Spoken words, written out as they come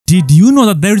Did you know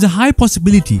that there is a high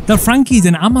possibility that Franky is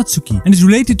an Amatsuki and is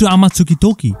related to Amatsuki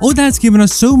Toki? Oda has given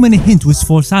us so many hints which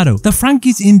foreshadow that Franky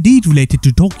is indeed related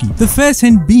to Toki. The first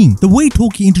hint being the way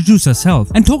Toki introduced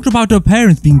herself and talked about her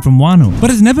parents being from Wano, but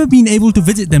has never been able to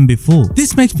visit them before.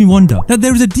 This makes me wonder that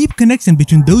there is a deep connection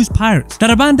between those pirates that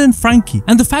abandoned Franky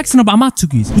and the faction of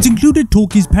Amatsukis, which included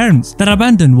Toki's parents that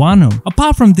abandoned Wano.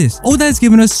 Apart from this, Oda has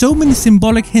given us so many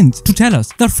symbolic hints to tell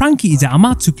us that Franky is an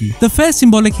Amatsuki. The first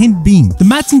symbolic hint being the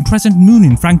matching crescent moon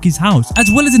in Franky's house, as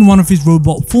well as in one of his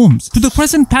robot forms, to the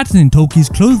crescent pattern in Toki's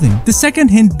clothing. The second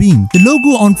hint being the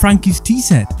logo on Franky's tea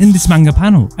set in this manga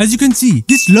panel. As you can see,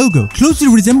 this logo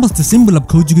closely resembles the symbol of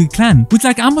Kozuki clan, which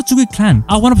like Amatsuki clan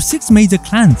are one of 6 major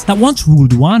clans that once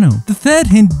ruled Wano. The third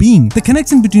hint being the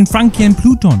connection between Franky and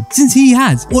Pluton, since he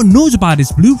has or knows about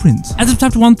his blueprints. As of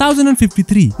chapter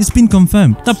 1053, it's been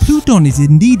confirmed that Pluton is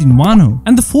indeed in Wano.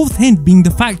 And the fourth hint being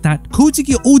the fact that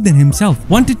Kozuki Oden himself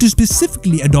wanted to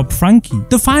specifically adopt Franky.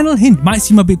 The final hint might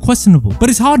seem a bit questionable, but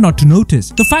it's hard not to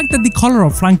notice the fact that the color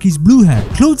of Franky's blue hair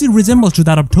closely resembles to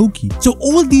that of Toki. So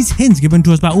all these hints given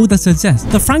to us by Oda suggest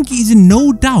that Franky is in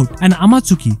no doubt an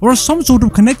Amatsuki or some sort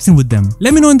of connection with them.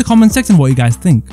 Let me know in the comment section what you guys think.